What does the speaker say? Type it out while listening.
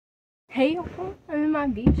Hey y'all, I'm in my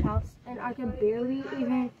beach house and I can barely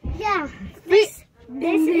even. Yeah, this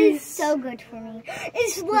is so good for me.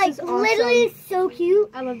 It's like awesome. literally so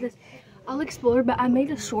cute. I love this. I'll explore, but I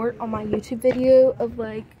made a short on my YouTube video of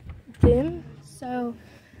like gym. So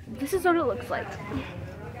this is what it looks like.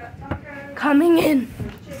 Coming in.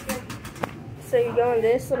 So you go on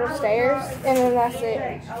this little stairs and then that's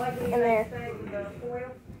it. In there.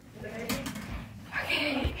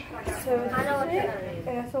 Okay. So this is it.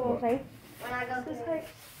 And that's the whole thing. This is like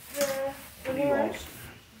the living room.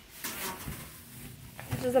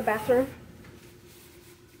 This is a bathroom.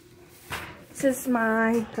 This is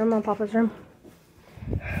my grandma and papa's room.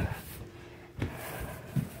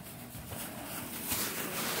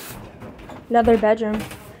 Another bedroom.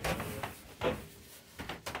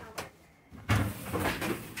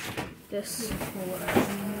 This.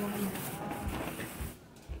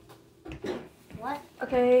 What?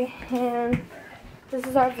 Okay, and this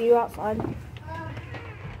is our view outside.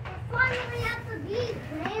 Finally at the beach,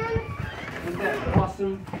 man. Isn't that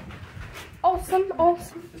awesome? Awesome,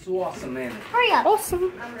 awesome. It's awesome, man. Hurry up.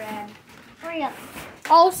 Awesome. I'm red. Hurry up.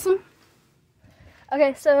 Awesome.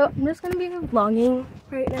 Okay, so I'm just gonna be vlogging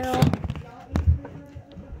right now.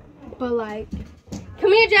 But like,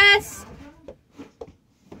 come here, Jess.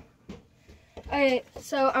 Okay,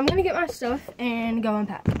 so I'm gonna get my stuff and go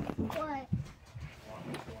unpack. What?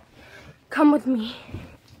 Come with me.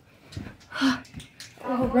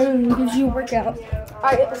 Oh, room gives you a workout.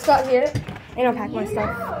 Alright, let's start here and I'll pack my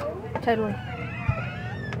stuff. Totally.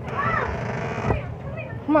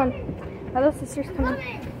 Come on. My little sister's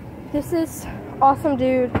coming. This is awesome,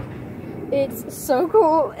 dude. It's so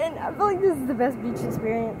cool, and I feel like this is the best beach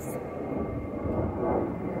experience.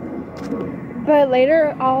 But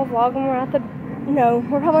later, I'll vlog when we're at the... No,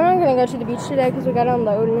 we're probably not going to go to the beach today because we got to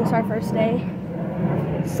unload and it's our first day.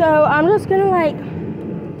 So, I'm just going to, like,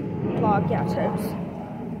 vlog. Yeah, tips.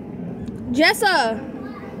 Jessa!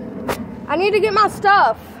 I need to get my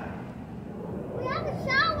stuff. We have a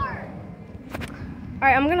shower.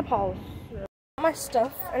 Alright, I'm going to pause. My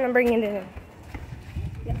stuff and I'm bringing it in.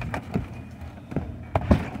 Yeah.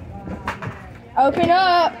 Open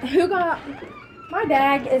up. Who got... My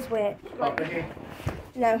bag is wet.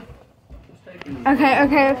 No.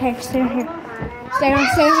 Okay. Stay on here. Stay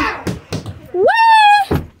on. Woo!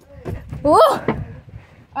 Woo!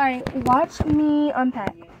 Alright, watch me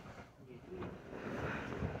unpack.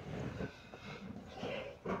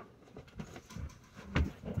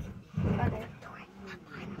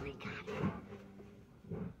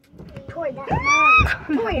 Tori, that's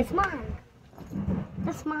mine. Tori, it's mine.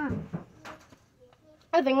 That's mine.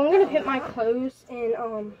 I think I'm gonna put my clothes in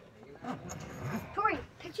Tori,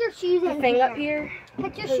 put your shoes in the thing here. up here.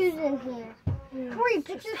 Put your shoes in here. Tori,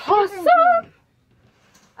 put your shoes Awesome! in here.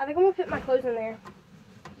 I think I'm gonna put my clothes in there.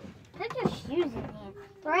 Put your shoes in here.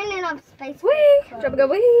 There ain't enough space. Wee! Drop a go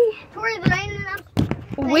wee! Tori, there ain't enough space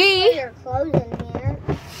for Wee! your clothes in here.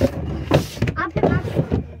 I'll put my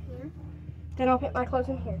clothes in here. Then I'll put my clothes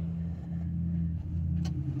in here.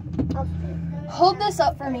 I'll Hold this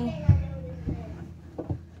up for me.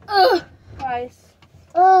 Ugh! Guys,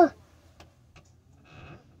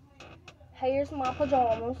 here's my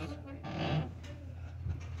pajamas.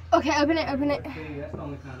 Okay, open it. That's the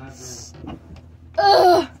only kind I drink.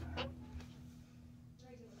 Ugh!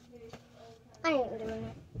 I ain't doing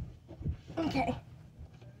it. Okay.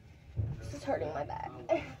 This is hurting my back.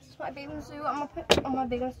 This is my bathing suit. I'm gonna put on my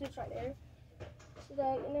bathing suits right there. So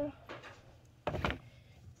that, you know.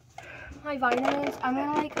 My vitamins, I'm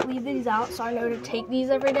gonna like leave these out so I know to take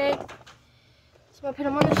these every day. So I'm gonna put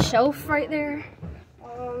them on the shelf right there.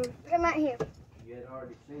 Put them out here. You had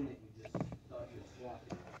already seen it, you just thought you were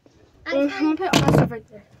swapping. I'm gonna put all my stuff right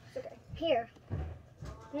there. It's okay. Here.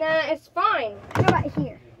 Nah, it's fine. How about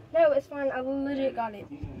here? No, it's fine. I legit got it.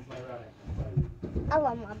 I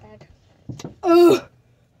love my bed. Ugh.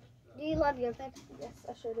 Do you love your bed? Yes,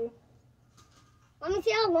 I sure do. Let me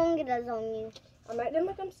see how long it is on you. I'm acting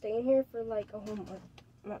like I'm staying here for like a whole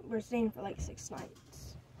month. We're staying for like 6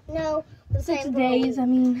 nights. No, the 6 same days, I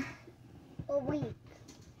mean. a week.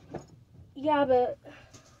 Yeah, but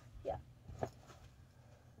yeah.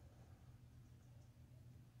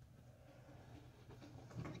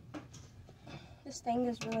 This thing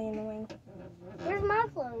is really annoying. Where's my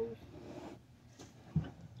clothes?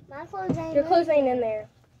 My clothes ain't Your clothes ain't in there.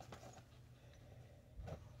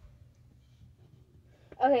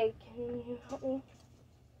 Okay, can you help me?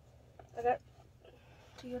 I got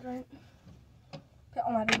deodorant. Put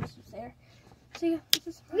all my baby suits there. See, this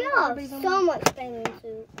is We have so much bathing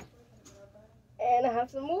suits. And I have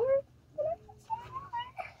some more.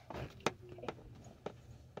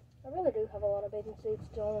 Okay. really do have a lot of bathing suits,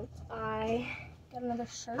 don't I? Got another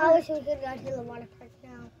shirt. I wish we could go to the water park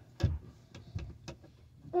now.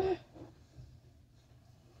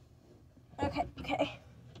 Okay.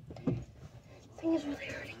 Thing is really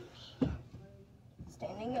hurting me.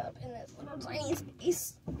 Standing up in this little tiny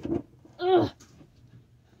space. Ugh.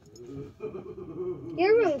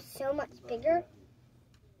 Your room's so much bigger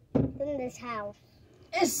than this house.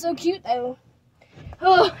 It's so cute though.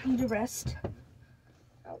 Oh, I need to rest.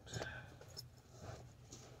 Ouch.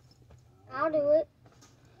 I'll do it.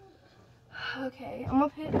 Okay, I'm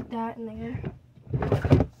gonna put that in there.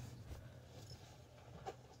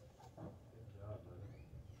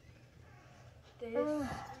 This.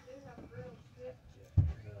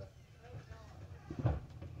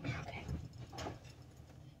 Okay.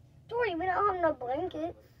 Tori, we don't have no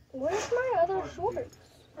blankets. Where's my other shorts?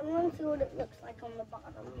 I'm going to see what it looks like on the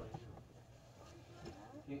bottom.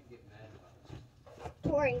 Can't get mad about it.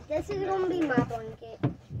 Tori, this is going to be my blanket.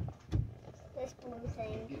 This blue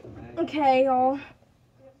thing. Get mad. Okay, y'all.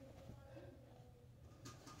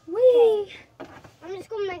 Wee! I'm just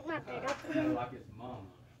going to make my bed up Kinda here. like his mama.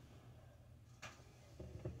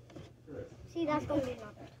 See, that's going to be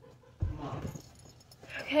my bed. Come on.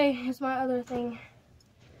 Okay, here's my other thing.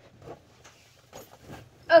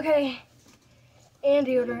 Okay, and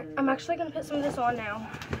deodorant. I'm actually gonna put some of this on now.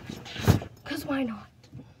 Cause why not?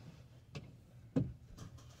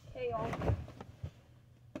 Okay, y'all.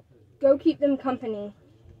 Go keep them company.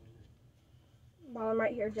 While I'm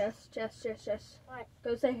right here, Jess. What?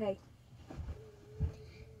 Go say hey.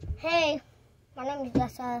 Hey, my name is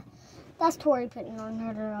Jessa. That's Tori putting on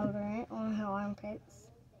her deodorant on her armpits.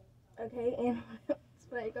 Okay, and what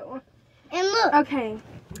else? Go on. And look, Okay.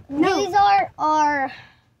 No. these are our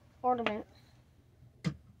ornaments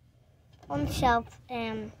on the shelf.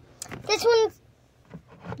 And this one's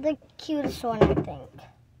the cutest one, I think.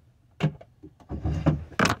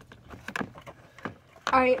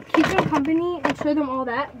 Alright, keep them company and show them all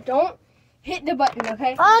that. Don't hit the button,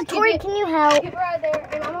 okay? Oh, Just keep Tori, it- can you help? Keep it right there,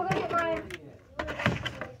 and I'm gonna go get my.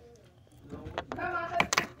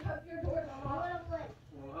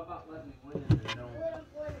 Well, how about letting me win and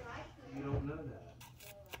you don't know that?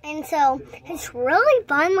 And so it's really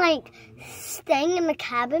fun, like staying in the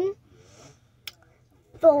cabin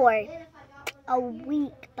for a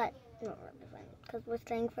week, but not really fun because we're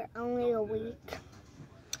staying for only a week.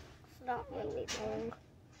 It's not really long.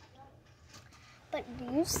 But do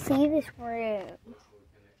you see this room?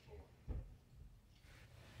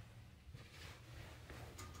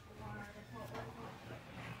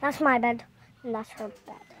 That's my bed, and that's her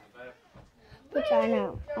bed. Which I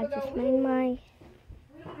know. I just made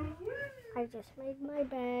my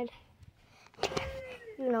bed.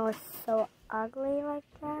 You know, it's so ugly like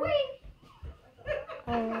that.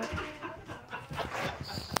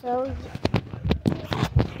 So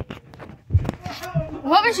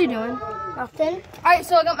What was she doing? nothing. Alright,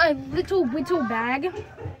 so I got my little bag.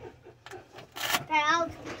 I'll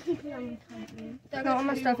keep it on the company. I got all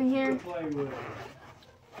my stuff in here. Play with it.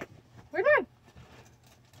 Where'd my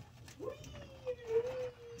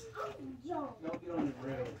Don't get on the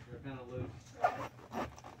rails. They're kind of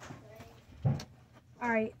loose.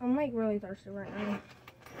 Alright, I'm like really thirsty right now.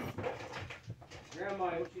 Grandma,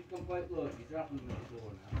 what you come play? Look, you're dropping them on the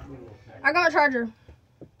floor now. Give me a little second. I got my charger.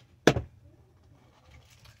 Can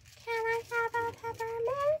I have a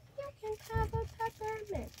peppermint? You can have a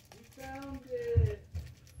peppermint. You found it.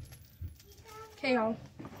 Okay, y'all.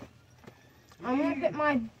 I'm gonna put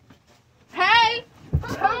my. Hey!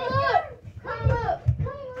 Come look! Come look!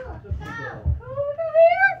 Come over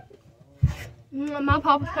here! My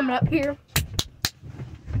papa's coming up here.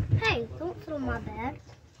 Hey, don't sit on my bed.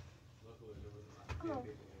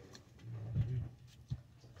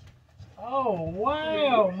 Oh,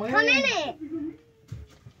 wow, man. Come in it.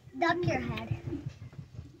 Duck your head.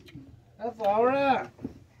 That's all right.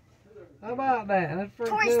 How about that? That's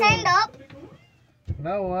pretty Tori, cool. stand up.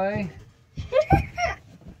 No way.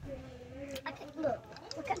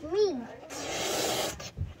 Look at me.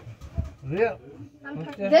 Yep.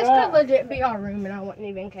 This could legit be our room and I wouldn't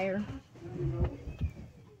even care.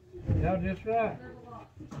 Y'all just right.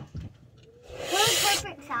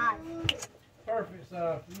 Perfect size. Perfect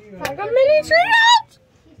size for you. Like a mini treehouse!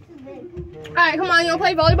 She's too big. Alright, come on, you wanna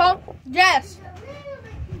play volleyball? Jess!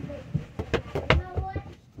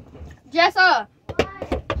 Jessa!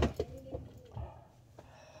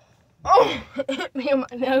 Oh, it hit me in my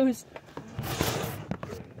nose.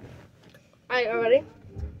 Alright, you ready?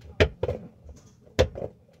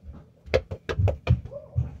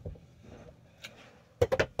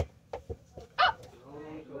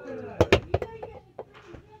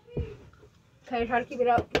 Okay, try to keep it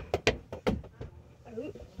up.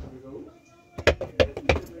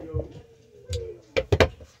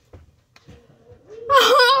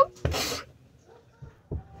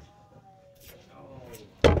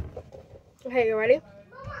 Okay, you ready?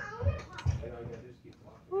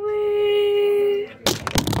 Whee!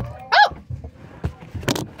 Oh!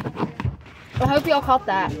 I hope y'all caught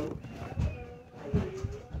that.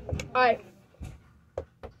 Alright.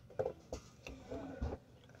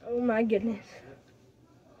 Oh my goodness.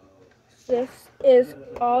 This is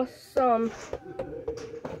awesome.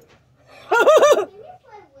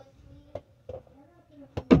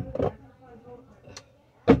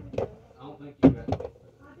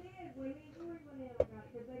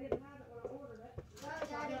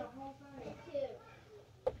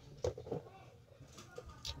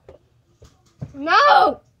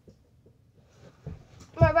 No!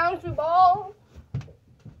 My bouncy ball.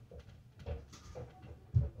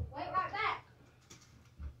 Wait right back.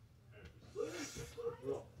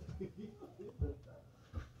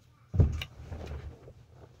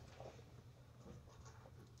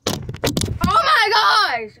 Oh my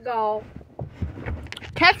gosh, go.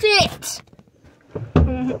 Catch it.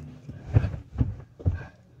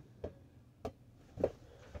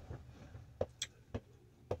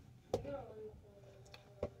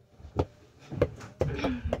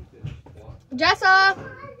 Jessa!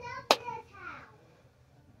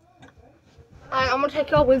 Alright, I'm gonna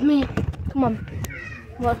take y'all with me. Come on.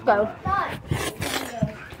 Let's go. I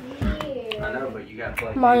know, but you got to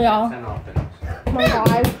play. Come on, y'all. Come on,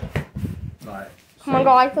 guys. Come on,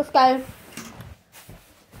 guys. Let's go.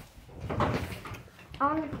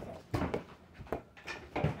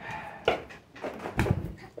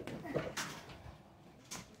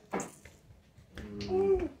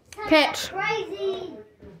 Pitch. Crazy.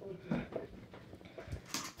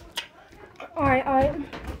 Alright.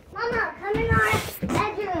 Mama, come in our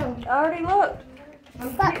bedroom. I already looked. I'm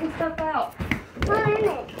putting stuff out. Come in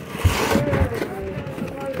it.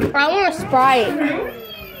 I want a Sprite.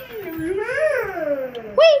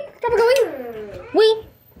 Wee! Stop it going. Wee!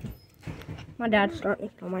 My dad's starting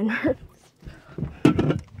to get on my nerves.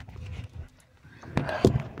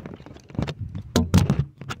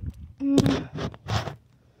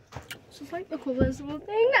 This is like the coolest little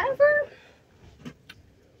thing ever.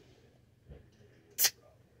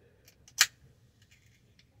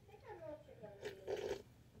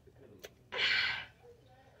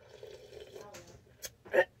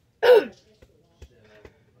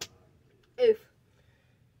 Oof.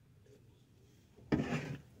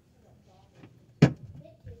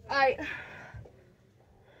 Alright.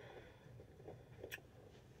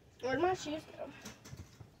 Where'd my shoes go?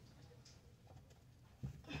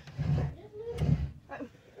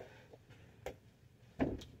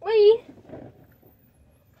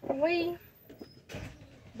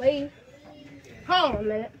 Wait. Hold on a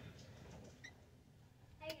minute.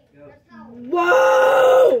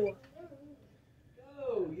 Whoa!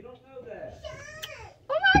 No, you don't know that.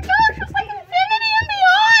 Oh my gosh, it's like infinity and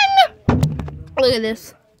beyond! Look at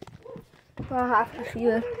this. I'll have to see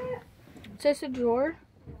this. Is this a drawer?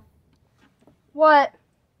 What?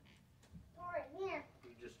 Here.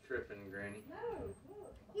 You're just tripping, Granny.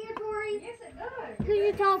 Here, Tori. Yes, it does. Who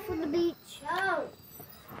you towel for the beach? No.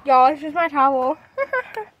 Y'all, this is my towel.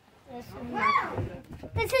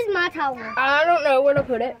 This is my towel. I don't know where to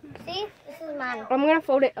put it. See? This is mine. I'm gonna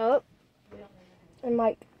fold it up and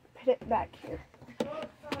like put it back here.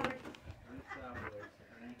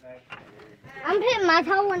 I'm putting my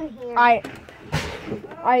towel in here. I.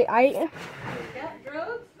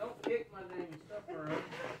 Don't kick my name stuff around.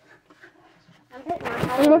 I'm putting my I'm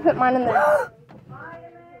towel. gonna put mine in there.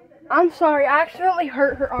 I'm sorry, I accidentally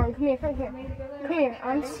hurt her arm. Come here, come here. Come here.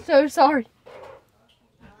 I'm so sorry.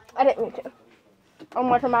 I didn't mean to. I'm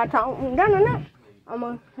watching my towel. No.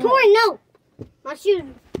 Tori, no. My shoes.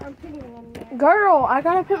 I'm putting them in there. Girl, I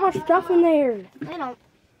gotta put my stuff in there. I don't.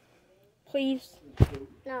 Please.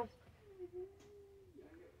 No.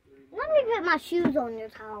 Let me put my shoes on your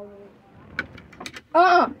towel.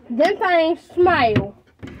 Them things smell.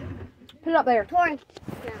 Put it up there. Tori.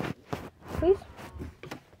 No. Please.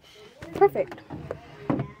 Perfect.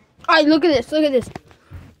 Alright, look at this. Look at this.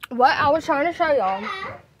 What I was trying to show y'all.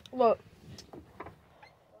 Look.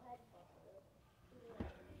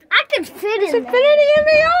 I could fit It's in infinity and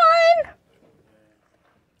beyond.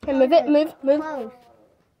 Okay, move it. Move. Close.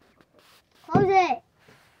 Close it.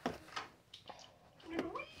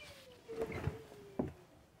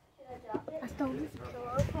 I stole this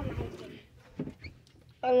pillow from my husband.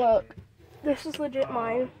 And look. This is legit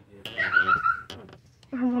mine.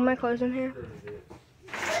 I have all my clothes in here.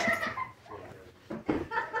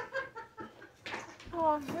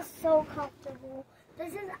 Oh, this is so comfortable.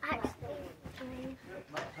 This is actually...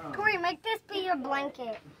 Tori, make this be your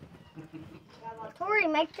blanket. Tori,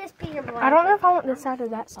 make this be your blanket. I don't know if I want this side or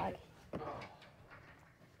that side.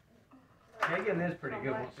 Megan is pretty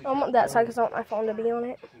good. I want that side because I want my phone to be on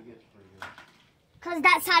it. Because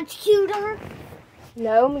that side's cuter.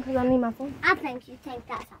 No, because I need my phone. I think you think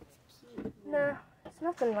that side's cute. Nah, it's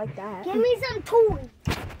nothing like that. Give me some toys.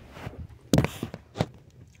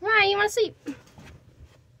 Why, you want to sleep?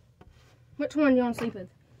 Which one do you want to sleep with?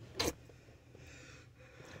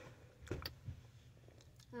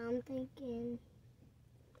 I'm thinking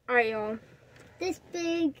Alright, y'all. this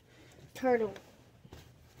big turtle.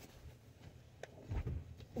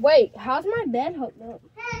 Wait, how's my bed hooked up?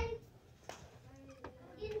 Hey.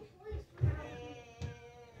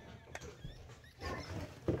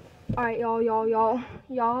 Alright, y'all.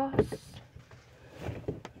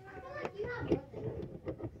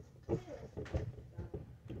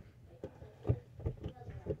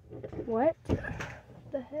 What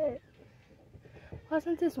the heck? Why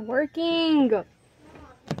isn't this working?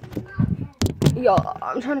 Y'all,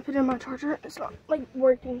 I'm trying to put in my charger. It's not like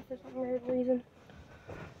working for some weird reason.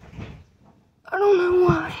 I don't know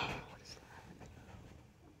why.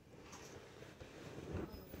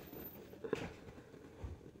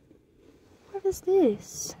 What is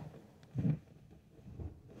this?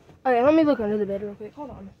 Okay, let me look under the bed real quick. Hold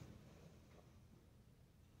on.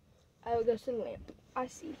 I will go to the lamp. I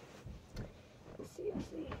see. I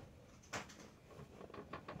see.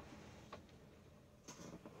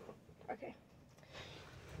 Okay.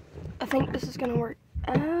 I think this is gonna work.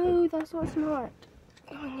 Oh, that's what's not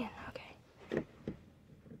going in. Okay.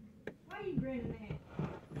 Why are you grinning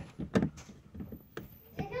It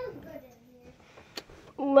feels good in here.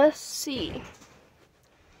 Let's see.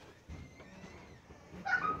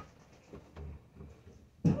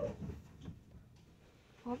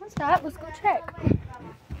 What was that? Let's go check.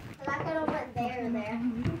 I like it over there, and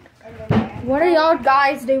then there. What are y'all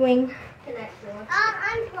guys doing?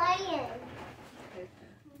 I'm playing.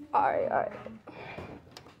 Alright.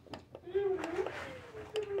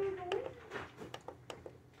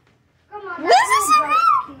 Come on, This is so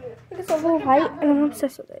that's cute. It's a little white and I'm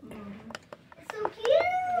obsessed with it. It's so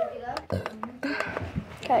cute.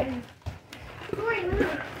 Okay. Tori,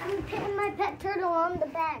 move. I'm putting my pet turtle on the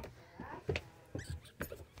bed.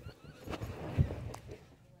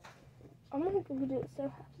 I'm gonna go get it so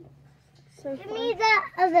happy. So Give fun. me that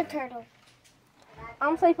other turtle.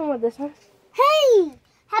 I'm sleeping with this one. Hey,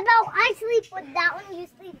 how about I sleep with that one, you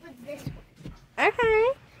sleep with this one. Okay.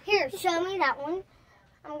 Here, show me that one.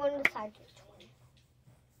 I'm going to decide which one.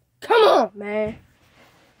 Come on, man.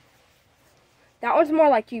 That one's more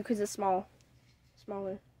like you because it's small.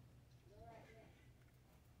 Smaller.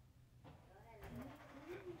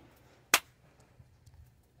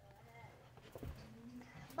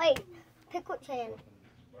 Wait, pick which hand.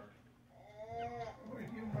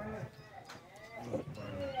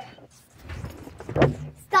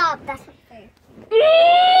 Stop, that's not fair.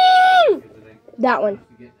 That one.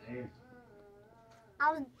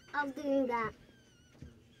 I was doing that.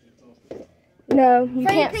 No, you So you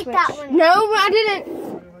can't picked switch. that one. No, I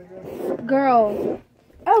didn't. Girl.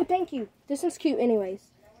 Oh, thank you. This one's cute anyways.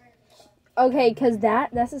 Okay, because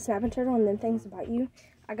that's a snapping turtle and then things about you.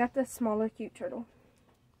 I got the smaller, cute turtle.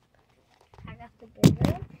 I got the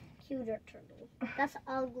bigger, cuter turtle. That's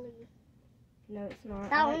ugly. No, it's not.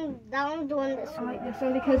 That one's the one that's I like this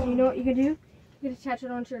one because you know what you can do? You can attach it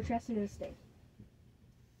onto your chest and it'll stay.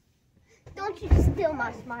 Don't you steal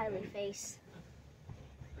my smiley face.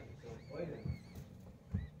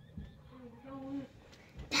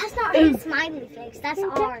 That's not his smiley face. That's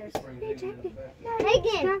ours. Megan.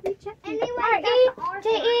 Anyway, that's ours.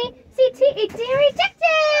 R-E-J-E-C-T-E-T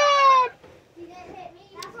rejected!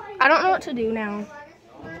 I don't know what to do now.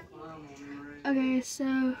 Okay, so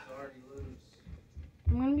I'm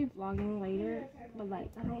gonna be vlogging later, but like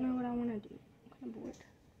I don't know what I want to do. I'm kind of bored.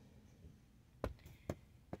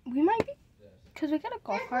 We might be, cause we got a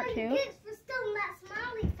golf cart too. Kids for stealing that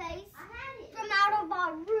smiley face from out of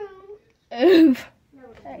our room. Oof.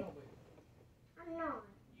 Okay. I'm not.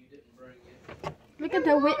 Look at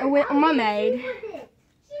the wit on my maid. She didn't even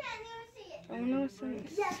see it. I don't know what's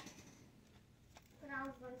this. Yes. But I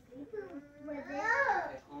was going to sleep with it.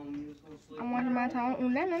 I'm watching my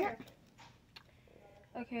time. No.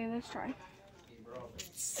 Okay, let's try.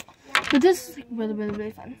 But this is like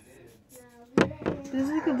really fun. This is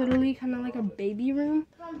like literally kind of like a baby room.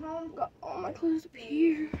 From home. Got all my clothes up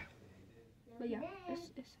here. But yeah,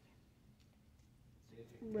 it's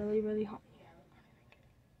really hot.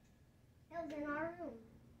 It was in our room.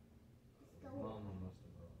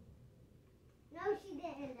 No, No, she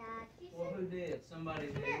didn't, Dad. Well, who did? Somebody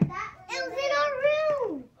did. It was in our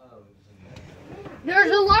room. Oh, it was in there.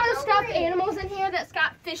 There's a lot of stuffed animals in here that's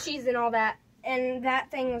got fishies and all that. And that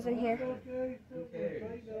thing was in here. Who cares?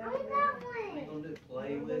 I got What you one. gonna do?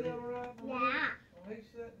 Play with it? Yeah. What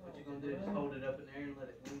you gonna do? Just hold it up in the air and let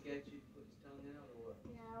it wink at you? Put his tongue out or what?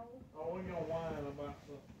 No. Oh, we're gonna whine about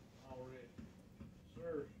something already.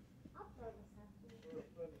 Sir, I'll throw this up.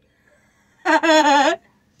 Cut it out.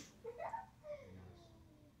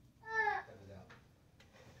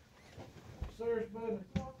 sir's business.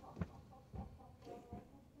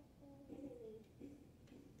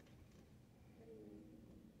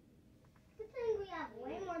 Good thing we have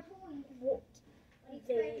way more toys.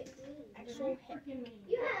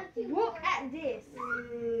 You have two. Look at this.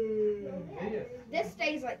 Yes. This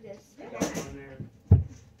stays like this. Go in there.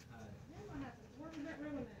 Hide it.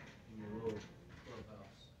 In your little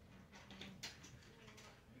clubhouse.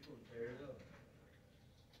 You gonna tear it up.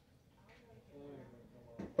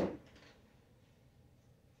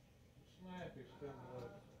 Snappy stuff.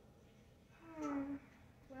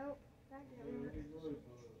 Well,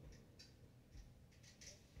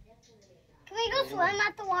 Can we go swim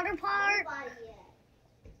at the water park?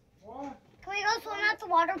 What? Can we go swim at the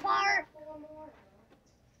water park?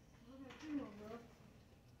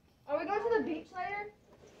 are we going to the beach later?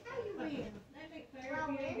 Oh,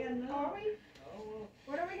 Are we?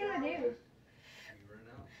 What are we gonna do? you run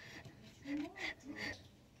out.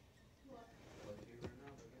 What if you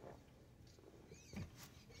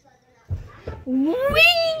run out?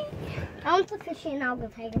 Wee! I want the fishy and I'll go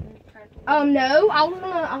take it. No, I'll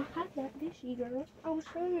have that fishy, girl. I was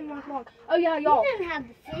showing you my vlog. Oh yeah, y'all. You didn't have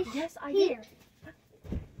the fish. Yes, I Here. did.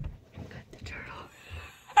 Got the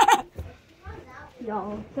turtle.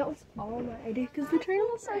 Y'all, that was all my idea because the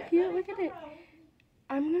turtle is so cute. Look at it.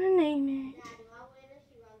 I'm gonna name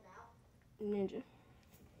it Ninja.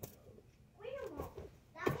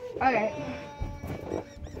 Okay.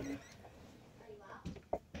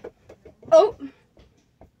 Oh.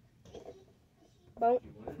 Bonk,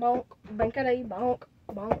 bonk, bankity, bonk,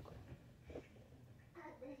 bonk.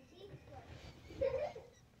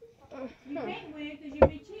 You can't win because you'll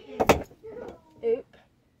be cheating. Oop.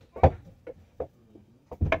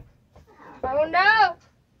 Oh no!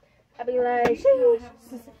 I'll be like,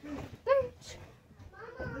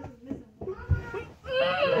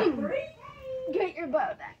 get your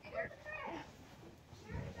butt back here.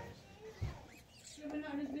 Should we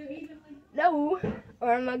not just do evenly? No,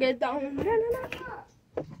 or I'm gonna get down. No. Well,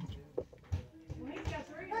 he's got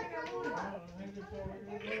three. I got one.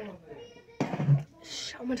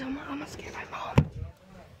 Show me, I'm gonna scare my mom.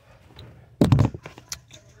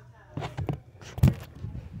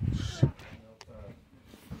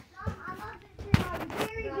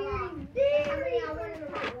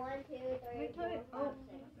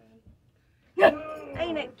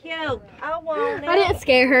 Ain't it cute? I want it. I didn't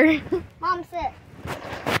scare her. Mom, sit.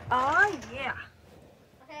 Oh, yeah.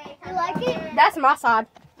 You like it? That's my side.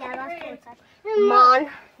 Yeah, that's your side. Mine.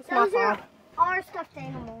 It's my Those are side. our stuffed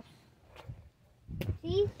animals.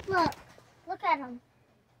 See? Look. Look at them.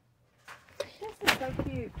 This is so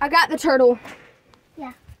cute. I got the turtle.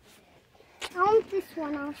 I want this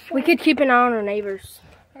one also. We could keep an eye on our neighbors.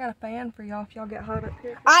 I got a fan for y'all if y'all get hot up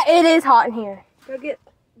here. It is hot in here. Go get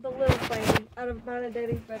the little fan out of mine and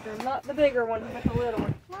Daddy's bedroom. Not the bigger one, but the little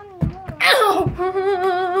one. Mommy, look.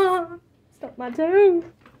 Ow! Stuck my toe.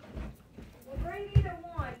 Well, bring either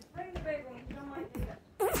one. Bring the big one. I might do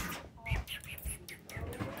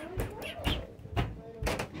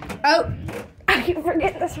that. Oh, I keep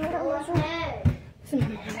forgetting this one.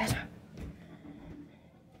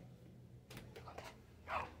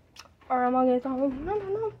 Or am I gonna go?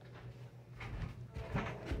 No.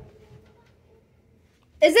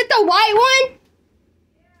 Is it the white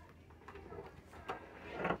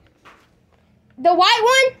one? The white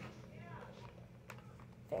one?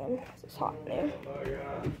 Damn, this is hot in there.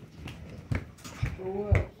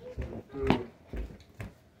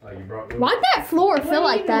 Oh, you brought Why'd that floor feel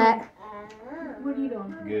like that? What are you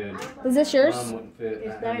doing? Good. Is this yours? Mine wouldn't fit It's in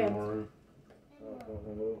the Dad's. room.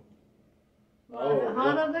 Oh, is it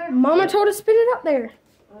hot up there? Mama told us to spit it up there.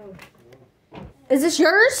 Is this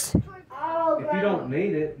yours? If you don't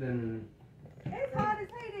need it, then It's hot as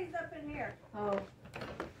Hades up in here. Oh.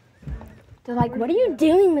 They're like, what are you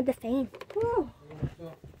doing with the fan?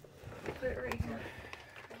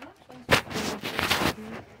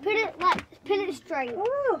 Put it straight.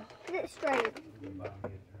 Ooh. Put it straight.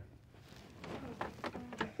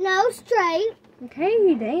 No, straight.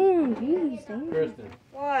 Okay, damn, jeez, damn. Kristen,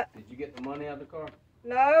 What? did you get the money out of the car?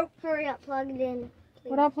 No. Hurry up, plug it in.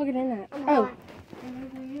 What do I plug it in at? I'm Oh, hot.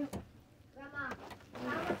 Grandma,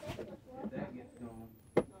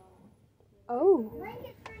 Oh.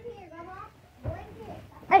 Blankets for here, Grandma. Blankets.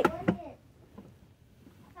 Hey. Blankets.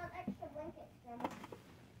 I found extra blankets, Grandma.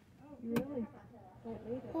 Really? Don't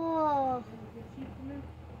need it. Oh.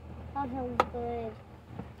 That sounds good.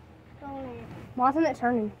 Don't it? Why isn't it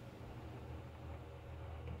turning?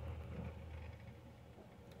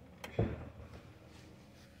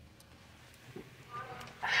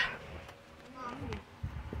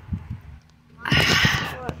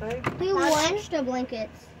 What, babe? We want extra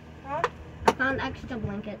blankets. Huh? I found extra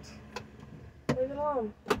blankets. Leave it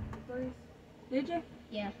on. Please. Did you?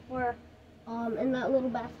 Yeah. Where? In that little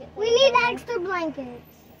basket. We need extra blankets.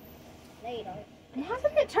 No, you don't. Why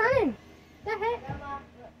isn't it turning? The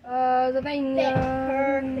heck? The thing.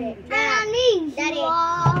 Perfect. Daddy,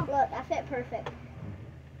 look, that fit perfect.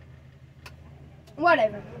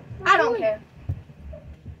 Whatever. I don't care.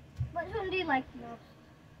 Which one do you like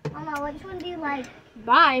most? I don't know, which one do you like?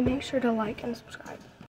 Bye. Make sure to like and subscribe.